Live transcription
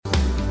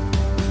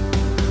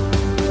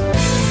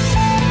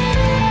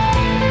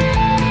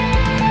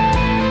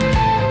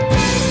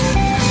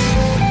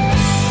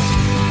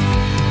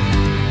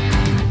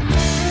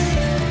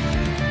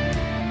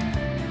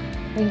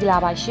င်္ဂလာ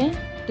ပါရှင်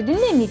။ဒီ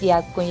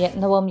နေ့မီဒီယာကွန်ရဲ့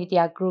Nova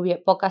Media Group ရဲ့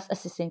podcast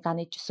အစီအစဉ်က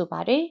နေကြို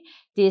ဆိုပါရစေ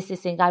။ဒီ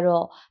အစီအစဉ်က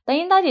တော့တိုင်း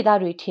ရင်းသားဒေသ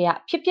တွေထဲက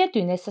ဖြစ်ပျက်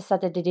တွေနဲ့ဆက်စပ်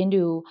တဲ့သတင်း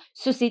တွေကို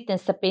စုစည်း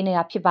တင်ဆက်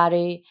ပေးနေတာဖြစ်ပါတ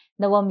ယ်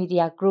။ Nova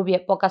Media Group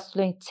ရဲ့ podcast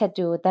link ချက်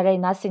တွေကိုဒါ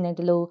ရိုက်နားဆင်နေတ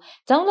ယ်လို့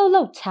ကြော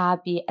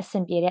င်းလုံးချပြီးအ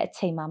ဆင်ပြေတဲ့အ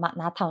ချိန်မှာ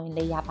နားထောင်ရင်လ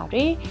ည်းရပါ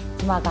တယ်။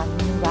ဒီမှာက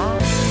နင်းပါ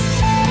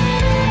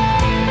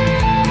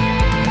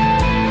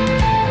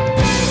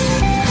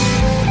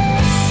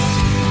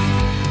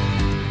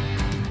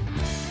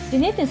ဒီ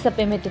နေ့တင်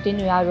ဆက်ပေးမယ့်သတ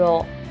င်းတွေ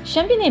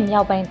ကတော့ရှမ်းပြည်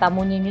နယ်မြောက်ပို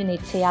င်းတာမွန်မြို့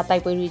နယ်ခြေရတို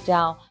က်ပွဲတွေ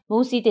ကြော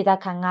င့်မုံစီဒေ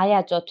သခံ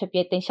900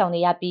ကျော်ထွက်ပြေးတိမ်းရှောင်နေ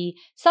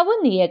ရပြီးစ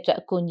ဝတ်နေရ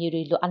အတွက်အကူ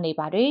အညီတွေလိုအပ်နေ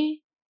ပါတယ်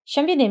။ရှ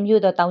မ်းပြည်နယ်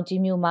မြို့တော်တောင်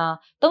ကြီးမြို့မှာ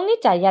3နှစ်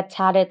ကြာရပ်ချ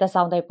တဲ့တ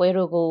ဆောင်တိုက်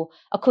ပွဲတို့ကို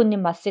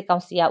အခုနှစ်မှာစစ်ကော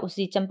င်စီ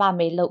ကဦးစီးကျင်းပ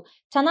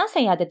မယ်လို့ဌာန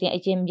ဆိုင်ရာတဲ့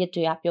အရင်မြစ်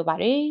တွေကပြောပါ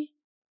တယ်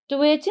။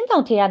တဝဲချင်း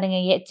တောင်ထေရ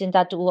နိုင်ငံရဲ့အကျဉ်း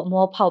သားတူအ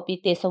မောဖောက်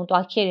ပြီးတည်ဆုံ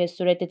သွားခဲ့ရ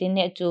ဆိုတဲ့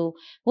တဲ့နဲ့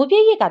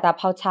အတူမူပြည့်ရကတာ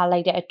ဖောက်ချလို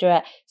က်တဲ့အတွက်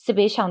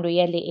စစ်ဘေးရှောင်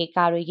တွေရဲ့လေအေ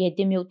ကာတွေရဲ့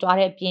တင်မြုပ်သွား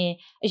တဲ့အပြင်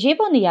အရေး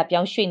ပေါ်နေရာပြော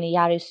င်းရွှေ့နေ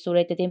ရတဲ့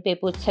ဆိုတဲ့တဲ့ပေး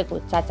ပို့ချက်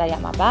ကိုကြားကြရ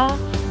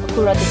မှာပါအခု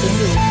တော့တဲ့တွေ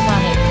ကိုစ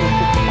မနဲ့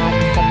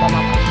အတူတူပါဆက်ပါ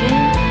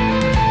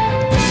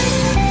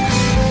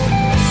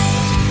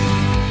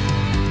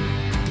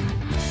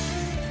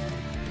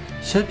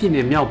မှာပါရှင်ရှမ်းပြည်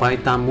နယ်မြောက်ပို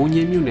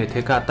င်းတာမွန်မြို့နယ်ထ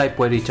က်ကတိုက်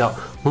ပွဲတွေကြော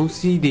င့်မုံ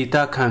စီဒေ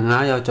သခံ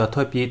900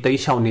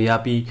ကျော်ထွက်ပြေးတိမ်းရှောင်နေ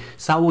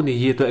ရပြီးစား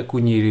ဝတ်နေရေးအတွက်အကူ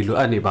အညီတွေ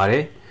လိုအပ်နေပါ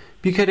တယ်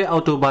။ပြီးခဲ့တဲ့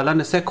အောက်တိုဘာလ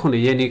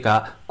29ရက်နေ့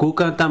ကကို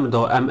ကန့်တပ်မ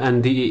တော်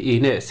MNDAA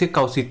နဲ့စစ်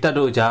ကောင်စီတပ်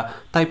တို့ကြား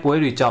တိုက်ပွဲ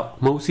တွေကြောင့်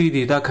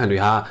မုံစီဒေသခံ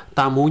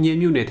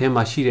တွေဟာတာမွန်မြို့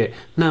နယ်ထဲမှာရှိတဲ့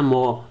နှမ်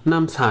မော်နှ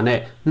မ်ဆာ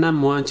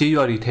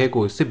နဲ့နှမ်မွမ်ကျေးရွာ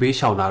တွေထဲကိုစစ်ဘေး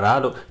ရှောင်လာတာ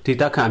လို့ဒေ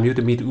သခံအ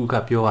မျိုးသမီးတို့က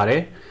ပြောပါ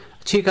တယ်။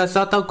အခြေခံ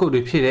စားတောက်ကုတ်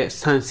တွေဖြစ်တဲ့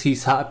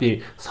ဆန်စီစား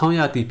အပြင်ဆော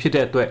င်းရ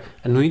သည်ဖြစ်တဲ့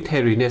အတွက်အနှွေးထ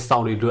ည်တွေနဲ့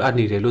စောင့်တွေလို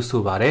အပ်နေတယ်လို့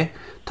ဆိုပါတယ်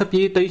။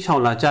ထပ်ပြေးတိမ်းရှော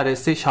င်လာကြ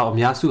တဲ့စစ်ရှောင်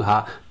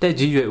အများစုဟာတက်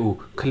ကြီးရွယ်ဦး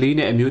ကလေး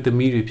နဲ့အမျိုးသ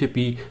မီးတွေဖြစ်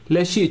ပြီး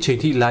လက်ရှိအချိန်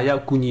ထိလာ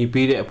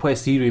ရောက်ကူညီပေးတဲ့အဖွဲ့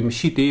အစည်းတွေ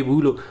မရှိ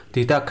သေးဘူးလို့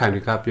ဒေသခံတွေ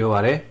ကပြောပါတ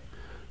ယ်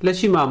။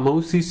လက်ရှိ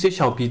မှာမုံစီ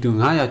စစ်ရှောင်ပြည်သူ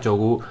900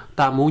ကျော်ကို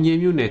တာမုံင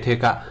င်းမြို့နယ်ထက်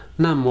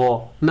ကနမ်မော်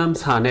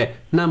နမ်ဆာနဲ့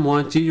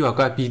နမ်မွမ်ကြီးရွာ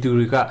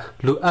ကပြည်သူတွေ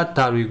ကလို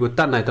အပ်တာတွေကိုတ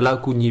တ်နိုင်တဲ့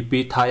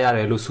လောက်ကူညီပေးထားရ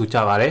တယ်လို့ဆိုကြ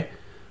ပါတယ်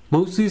။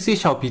မုံစီစစ်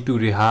ရှောင်ပြည်သူ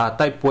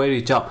တွေဟာတိုက်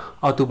ပွဲတွေကြော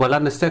င့်အော်တိုဘာလ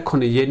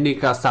29ရက်နေ့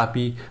ကစ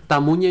ပြီးတာ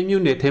မွန်ညမြို့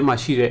နယ်ထဲမှာ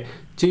ရှိတဲ့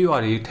ကျေး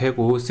ရွာတွေထဲ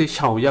ကိုစစ်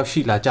ရှောင်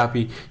ရောက်ရှိလာကြ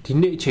ပြီးဒီ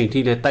နေ့အ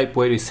ချိန်ထိလည်းတိုက်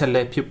ပွဲတွေဆက်လ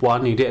က်ဖြစ်ပွား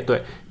နေတဲ့အတွ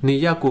က်နေ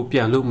ရပ်ကိုပြ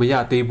န်လို့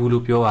မရသေးဘူး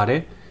လို့ပြောပါတယ်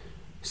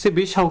။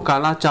စစ်ဘေးရှောင်ကာ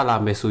လကြာလာ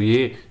မယ်ဆို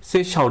ရင်စ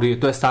စ်ရှောင်တွေအ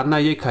တွက်စားန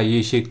ပ်ရိက္ခာ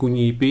ရေးရှိကူ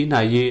ညီ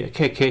ပေးနိုင်ရေးအ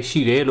ခက်အခဲ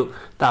ရှိတယ်လို့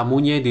တာမွ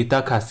န်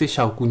ညဒေသခါ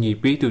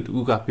စစ်ရှောင်ကူညီပေးသူ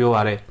တို့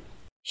ကပြောပါတယ်။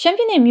ရှ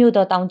မ်းပြည်နယ်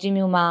မြို့တော်တောင်ကြီး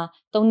မြို့မှာ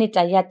3နှစ်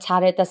ကြာရပ်ချ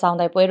တဲ့တ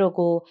ဆောင်တိုက်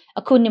ပွဲတို့ကို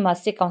အခုနှစ်မှာ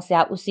စစ်ကောင်စီ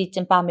ကဦးစီးကျ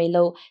င်းပ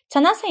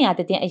မယ်လို့ဌာန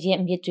ဆိုင်ရာတဲ့အရင်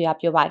အမြစ်တွေ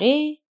ကပြောပါတယ်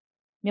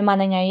။မြန်မာ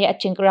နိုင်ငံရဲ့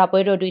အချင်းကရ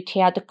ပွဲတော်တွေ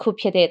ထဲ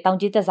တစ်ခုဖြစ်တဲ့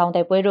တောင်ကြီးတ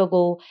ဆောင်တိုက်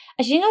ပွဲတို့ကို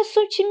အရင်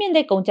ကစုချင်းမြ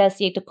င့်တဲ့ကုန်ကျ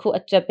စရိတ်တစ်ခု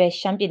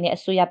အတွက်ပဲရှမ်းပြည်နယ်အ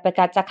စိုးရဘက်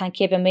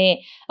ကကြခံခဲ့ပေ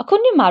မဲ့အခု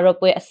နှစ်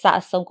မှာတော့ပွဲအစ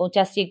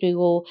အဆုံးကုန်ကျစရိတ်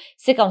တွေကို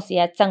စစ်ကောင်စီ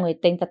ကကျပ်ငွေ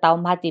3,000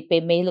မှ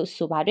တည်ပေး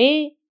မယ်လို့ဆိုပါတယ်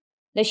။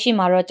လက်ရှိ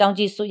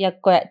မှာတော့ကြောင်ကြီးစုရက်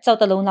ကွက်ကြောက်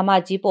တလုံးလ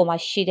မကြီးပေါ်မှာ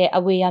ရှိတဲ့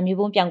အဝေးရမျိုး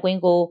ပုံပြန်ကွင်း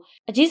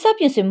ကိုအကြီး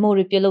စားပြင်ဆင်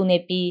မှုတွေ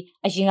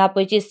ပြုလုပ်နေပြီးအရင်က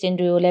ပွဲကျစင်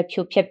တွေကိုလည်း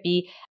ဖြိုဖျက်ပြီး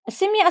အစ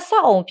င်းမြအ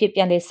ဆောက်အုံဖြစ်ပြ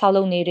န်လေ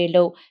ဆောက်လုပ်နေတယ်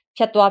လို့ဖြ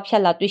တ်သွားဖြ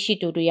တ်လာတွေ့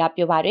ရှိသူတွေ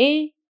ကပြောပါတယ်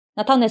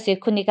2020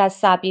ခုနှစ်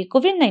ကစပြီး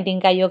COVID-19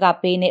 ကရောဂါ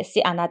ဘေးနဲ့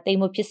စစ်အာဏာသိမ်း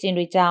မှုဖြစ်စဉ်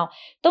တွေကြောင့်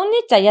3နှ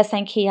စ်ကြာရပ်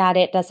ဆိုင်းခဲ့ရ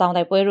တဲ့တ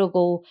ဆောင်တိုက်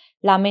ပွဲတို့ကို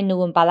လာမယ့်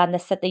နိုဝင်ဘာလ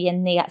21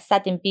ရက်နေ့ကစ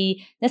တင်ပြီး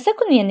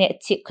29ရက်နေ့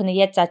အထိ9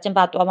ရက်ကြာကျင်းပ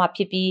သွား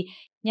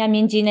မှာဖြစ်ပြီးညမြ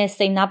င့်ကြီးနဲ့စိ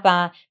န်နာ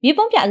ပန်မြေ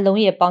ပုံပြအလုံး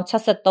ရဲ့ပေါင်း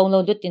63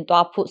လုံးလွတ်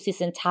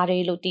တင်သွားဖို့စီစဉ်ထားတ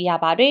ယ်လို့သိ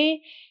ရပါတယ်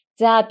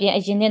။ဒါ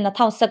အပြင်အရင်နှစ်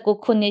2019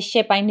ခုနှစ်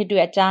ရှေ့ပိုင်းနှစ်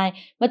တွေအတိုင်း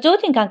မကြိုး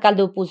တင်က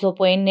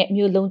ကလူပူဇော်ပွဲ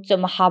နဲ့မြို့လုံးကျ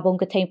မဟာဘုံ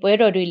ကထိန်ပွဲ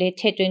တော်တွေလ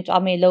ည်းထည့်သွင်း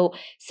သွား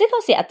မယ်လို့စစ်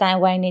ကောင်စီအတိုင်း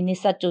ဝိုင်း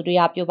နဲ့နေဆက်တူတွေက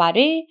ပြောပါ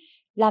တယ်။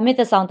လာမယ့်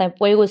တဆောင်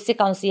တိုင်ပွဲကိုစစ်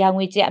ကောင်စီက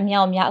ငွေကြေးအ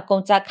များအများအကု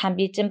န်ကြခံ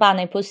ပြီးကျင်းပ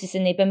နိုင်ဖို့စီစ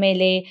ဉ်နေပေ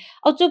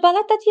မဲ့လေအော်တိုဘာ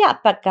လတတိယအ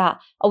ပတ်က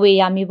အဝေး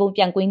ရမြေ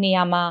ပုံပြန်ကွင်းနေ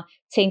ရမှာ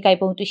ချိန်ကိုက်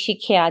ပုံတွေ့ရှိ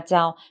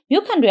ခဲ့တာကြောင့်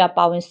မြို့ခံတွေ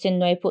ကပါဝင်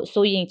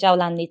ဆင်နွှဲဖို့စိုးရင်ကြောက်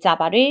လန့်နေကြ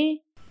ပါတယ်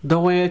။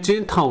ဒဝဲအချ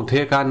င်းထောင်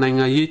ထဲကနိုင်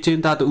ငံ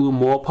ရေးကျင်း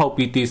သားတူမော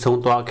ဖောက်ပြီးတည်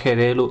ဆုံသွားခဲ့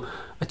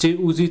တယ်လို့အချ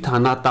င်းဦးစီးဌာ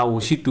နတာဝ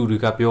န်ရှိသူတွေ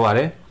ကပြောပါတ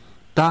ယ်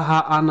။ဒါဟာ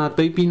အာနာသိ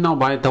ပြီး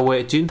နောက်ပိုင်းဒဝဲ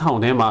အချင်း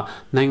ထောင်ထဲမှာ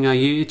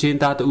နိုင်ငံရေးအချင်း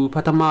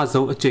သားတူပထမ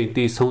ဆုံးအကြိမ်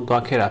တည်ဆုံ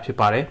သွား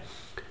ခဲ့တာဖြစ်ပါတယ်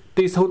။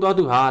တည်ဆုံသွား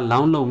သူဟာ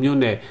လောင်းလုံမြို့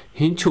နယ်ဟ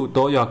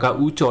င်းချိုတော်ရွာ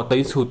ကဦးကျော်သိ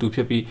န်းဆိုသူဖြ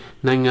စ်ပြီး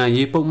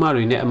နိုင်ငံရေး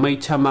ပုံမှန်တွေနဲ့အမိတ်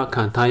ချမှတ်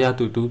ခံထားရ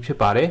သူဖြစ်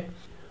ပါတယ်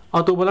။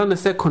အော်တိုဘာလ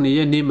29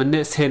ရက်နေ့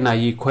မနေ့10နာ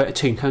ရီခွဲအ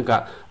ချိန်ခန့်က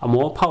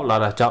အမော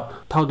ဖောက်လာတာကြောင့်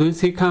ထောင်တွင်း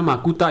ဆေးခန်းမှာ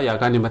ကု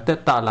သရာကနေမတ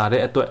က်တာလာ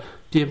တဲ့အတွက်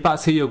ပြင်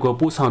ပဆေးရုံကို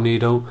ပို့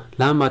ဆောင်နေတုန်း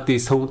လမ်းမှာတည်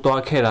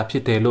ဆုံသွားခဲ့တာဖြ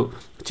စ်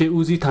တယ်လို့ကျေ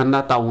ဦး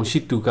စီးဌာနတာဝန်ရှိ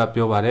သူ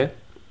ကပြောပါတယ်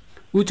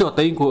။ဦး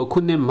ကျော်သိန်းကိုအခု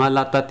နှစ်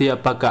မလာတတရ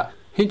ပတ်က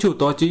ဟင်းချို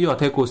တော်ကြီး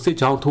ရွာထက်ကိုစစ်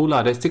ကြော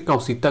င်းထိုးလာတဲ့စစ်ကော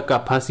င်စီတပ်က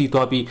ဖမ်း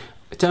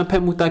ဆီးသွားပြီးအကြမ်းဖ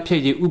က်မှုတိုက်ဖျက်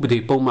ရေးဥ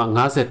ပဒေပုံမှန်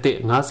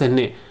51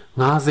 52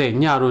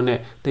 50ညတို့နဲ့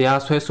တရား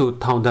စွဲဆို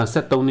ထောင်ဒဏ်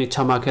73နှစ်ချ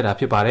မှတ်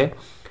ခဲ့တာဖြစ်ပါတယ်။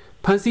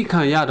ဖမ်း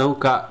ဆီးခံရတော့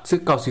ကစ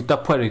စ်ကောင်စီတ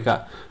ပ်ဖွဲ့တွေက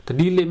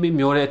တတိလိမ့်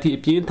မျောတဲ့အထိ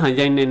အပြင်း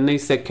ထန်ရိုက်နဲ့နှိပ်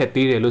စက်ခဲ့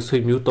သေးတယ်လို့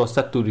ဆွေမျိုးတော်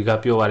ဆက်သူတွေ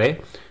ကပြောပါတယ်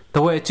။ တ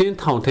ဝက်အကျဉ်း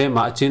ထောင်ထဲ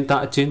မှာအကျဉ်း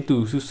သားအကျဉ်းသူ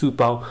စု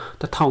ပေါင်း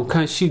1000ခ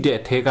န့်ရှိတဲ့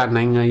အထက်က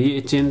နိုင်ငံရေး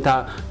အကျဉ်း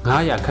သား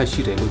900ခန့်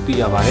ရှိတယ်လို့သိ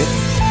ရပါတယ်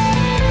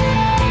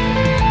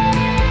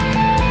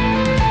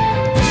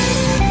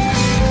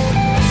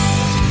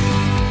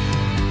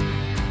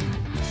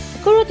အ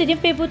ခုတို့ဒီ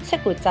ပေးဖို့ချ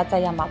က်ကိုကြားကြ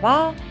ရမှာပါ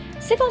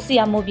စစ်ကောင်စီ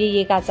ကမိုးပြေး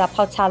ရေကကြ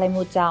ဖောက်ချလိုက်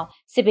မှုကြောင့်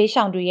စစ်ဘေး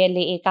ရှောင်တွေရဲ့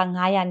လေဧက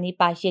900နီး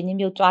ပါးရင်းနှီး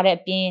မြုပ်သွားတဲ့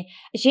အပြင်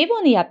အရေး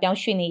ပေါ်နေရာပြောင်း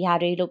ရွှေ့နေရ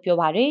တယ်လို့ပြော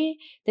ပါတယ်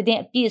။တည်တဲ့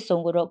အပြည့်အစုံ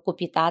ကိုတော့ကို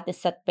ပြသားတစ်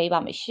ဆက်ပေးပါ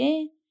မယ်ရှင်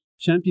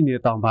။ရှမ်းပြည်နယ်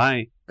တောင်ပိုင်း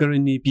ကရ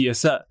နီပြည်အ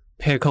ဆက်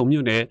ဖဲခုံ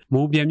မြို့နယ်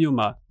မိုးပြဲမြို့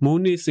မှာ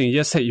မိုးနေစဉ်ရ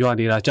က်ဆက်ရွာ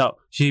နေတာကြောင့်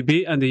ရေ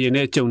ဘေးအန္တရာယ်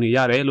နဲ့ကြုံနေရ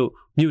တယ်လို့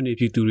မြို့နေ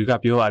ပြည်သူတွေက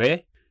ပြောပါတယ်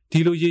။ဒီ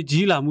လိုရေ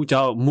ကြီးလာမှု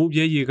ကြောင့်မိုး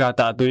ပြဲရေကာ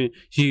တာအတွင်း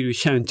ရေတွေ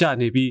ရှမ်းကျ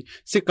နေပြီး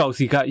စစ်ကောင်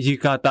စီကရေ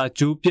ကာတာ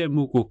ကျိုးပြက်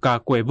မှုကိုကာ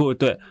ကွယ်ဖို့အ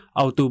တွက်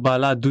အော်တိုဘာ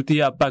လဒုတိ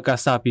ယပတ်က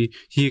စပြီး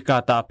ရေကာ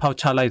တာဖောက်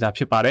ချလိုက်တာ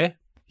ဖြစ်ပါတယ်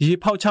။ရေ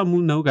ဖောက်ချမှု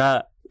နှုန်းက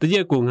တရ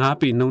က်ကို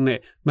9ပေနှုန်းနဲ့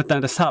မတ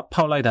န်တဆ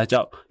ဖောက်လိုက်တာ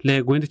ကြောင့်လေ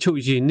ကွင်းတချို့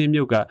ရေနစ်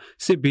မြုပ်က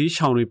စစ်ဘေး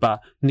ရှောင်တွေပါ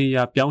နေ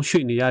ရာပြောင်း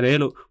ရွှေ့နေရတယ်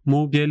လို့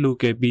မိုးပြဲ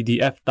local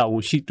PDF တာဝ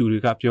န်ရှိသူတွေ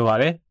ကပြောပါ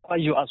တယ်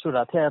။ယူအဆူ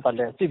ရာထဲပါ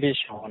လေစစ်ဘေး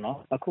ရှောင်နော်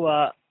အခုက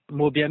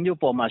မိုးပြဲမြို့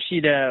ပေါ်မှာရှိ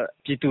တဲ့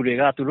ပြည်သူတွေ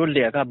ကသူတို့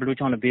လေကဘလူး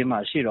ချောင်းဘေးမှာ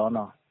ရှိတော့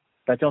နော်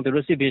ဒါကြောင့်သူ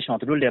တို့စစ်ဘေးရှောင်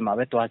သူတို့လေမှာ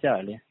ပဲတွားကြတ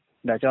ယ်လေ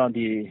ဒါကြောင့်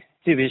ဒီ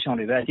စစ်ဘေးရှောင်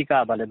တွေပဲအဓိက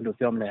ဘာလဲဘယ်လို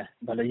ပြောမလဲ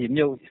ဘာလဲရေ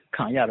မြုပ်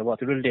ခံရတယ်ပေါ့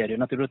သူတို့လေတွေ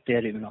နော်သူတို့တဲ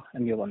တွေနော်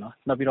အမျိုးပေါ့နော်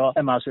နောက်ပြီးတော့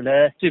အမှဆိုလဲ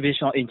စစ်ဘေး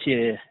ရှောင်အင်ချီ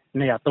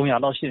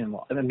200-300လောက်ရှိနေ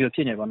ပေါ့အမျိုးဖြ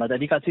စ်နေပေါ့နော်အ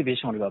ဓိကစစ်ဘေး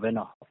ရှောင်တွေပါပဲ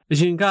နော်အ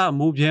ရင်က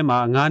မိုးပြဲမှာ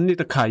9နှစ်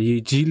တခါရေ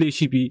ကြီးလေး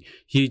ရှိပြီး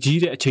ရေကြီး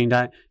တဲ့အချိန်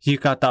တိုင်းရေ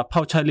ကာတာ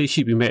ဖောက်ချလေး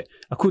ရှိပြီးမဲ့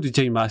အခုဒီ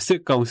ချိန်မှာစ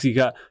စ်ကောင်စီက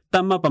တ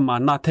တ်မှတ်ပမာ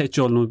ဏထက်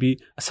ကျော်လွန်ပြီး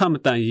အဆမ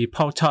တန်ရေ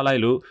ဖောက်ချလို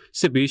က်လို့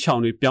စစ်ဘေးရှော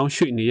င်တွေပြောင်း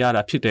ရွှေ့နေရ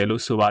တာဖြစ်တယ်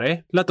လို့ဆိုပါတယ်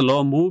လက်တ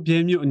လောမိုးပြဲ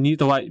မြို့အနီး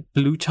တစ်ဝိုက်ဘ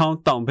လူးချောင်း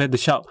တောင်ဘက်တ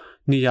စ်လျှောက်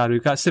နေရာတွေ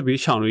ကစစ်ဘေး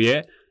ရှောင်တွေ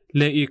ရဲ့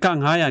လေဧက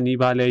900နီး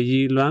ပါးလဲရေ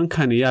လွမ်း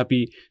ခံနေရ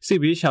ပြီးစစ်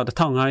ဘေးရှောင်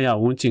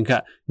1500ဝန်းကျင်က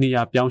နေ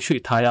ရာပြောင်း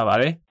ရွှေ့ထားရပါ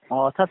တယ်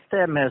ဆက်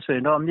တဲ့မယ်ဆိုရ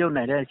င်တော့မြို့န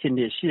ယ်တဲ့ချင်း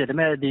တွေရှိတယ်ဒါပေ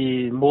မဲ့ဒီ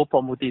မိုး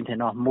ပေါ်မှုတင်တယ်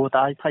နော်မိုး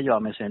သားထရွာ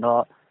မယ်ဆိုရင်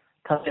တော့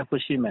ထပ်ရ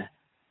ဖို့ရှိမယ်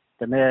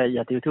ဒါပေမဲ့ရ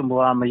တီထု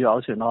မိုးမရွာအော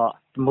င်ဆိုရင်တော့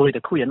မိုးတ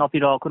ခုရနောက်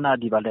ပြီးတော့ခုန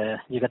ဒီပါလေ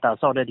ရေကတာ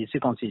ဆောက်တဲ့ဒီစ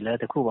စ်ကောင်စီလဲ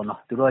တခုပေါ့နော်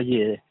သူတို့ရေ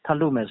ထပ်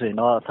လို့မယ်ဆိုရင်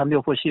တော့ထပ်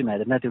မြို့ဖို့ရှိမယ်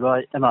ဒါပေမဲ့သူတို့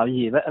အမှ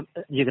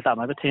ရေကတာ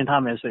မှာပဲထင်း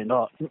ထားမယ်ဆိုရင်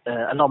တော့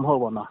အလောက်မဟု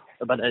တ်ပေါ့နော်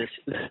ဘာလဲ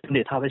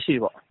နေထားပဲရှိ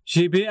ပေါ့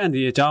ရေဘေးအန္တ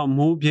ရာယ်ကြောင့်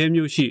မိုးပြဲ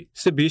မြို့ရှိ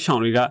စစ်ဘေးရှော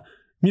င်တွေက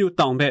မြို့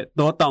တောင်ဘက်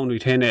တောတောင်တွေ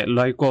ထဲနဲ့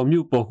လွိုင်ကော်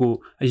မြို့ပေါ်ကို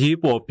အရေး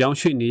ပေါ်ပြောင်း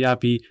ရွှေ့နေရ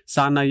ပြီး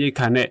စားနပ်ရိက္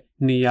ခာနဲ့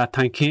နေရာ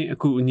ထိုင်ခင်းအ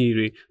ခုအညီ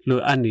တွေ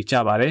လိုအပ်နေကြ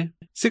ပါတယ်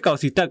စစ်ကောင်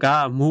စီတပ်က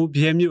မိုး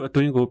ပြဲမြို့အ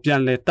တွင်းကိုပြ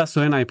န်လည်တပ်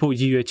ဆွဲနိုင်ဖို့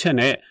ရည်ရွယ်ချက်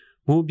နဲ့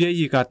မိုးပြဲ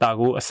ရေကာတာ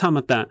ကိုအဆမ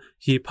တန်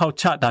ရေဖောက်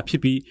ချတာဖြ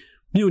စ်ပြီး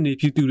မြို့နေ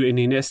ပြည်သူတွေအ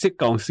နေနဲ့စစ်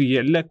ကောင်စီ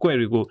ရဲ့လက်ကွက်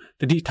တွေကို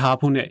တတိထား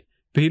ဖို့နဲ့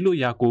ဘေးလွတ်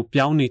ရာကို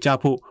ပြောင်းနေကြ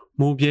ဖို့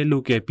မိုးပြဲ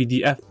local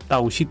PDF တာ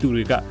ဝန်ရှိသူ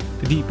တွေက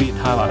တတိပေး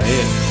ထားပါတ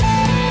ယ်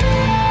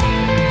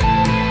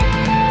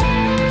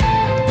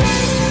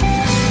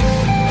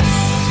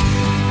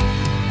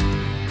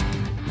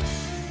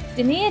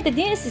ဒီနေ့ရဲ့သတ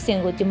င်းအစီအစဉ်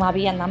ကိုဒီမှာပြ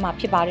ရနာမှာ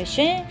ဖြစ်ပါရ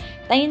ရှင်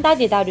။တိုင်းရင်းသား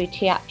ဒေသတွေထ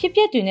က်ဖြစ်ပျ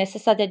က်တွေနဲ့ဆ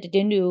က်ဆက်တဲ့သတ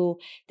င်းတွေကို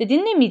သတ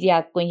င်းနဲ့မီဒီယာ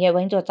ကွန်ရက်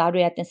ဝိုင်းတော်သား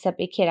တွေကတင်ဆက်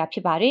ပေးခဲ့တာဖြ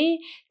စ်ပါတယ်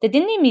။သတ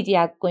င်းနဲ့မီဒီ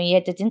ယာကွန်ရ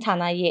က်သတင်းဌာ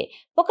နရဲ့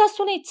ပေါ့ကတ်စ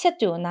လေးချက်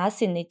တူနားဆ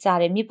င်နေကြ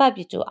တဲ့မိဘပြ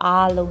ည်သူ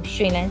အားလုံး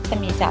ရွှေလန်းချ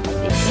မ်းမြေ့ကြပါ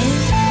စေရှင်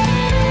။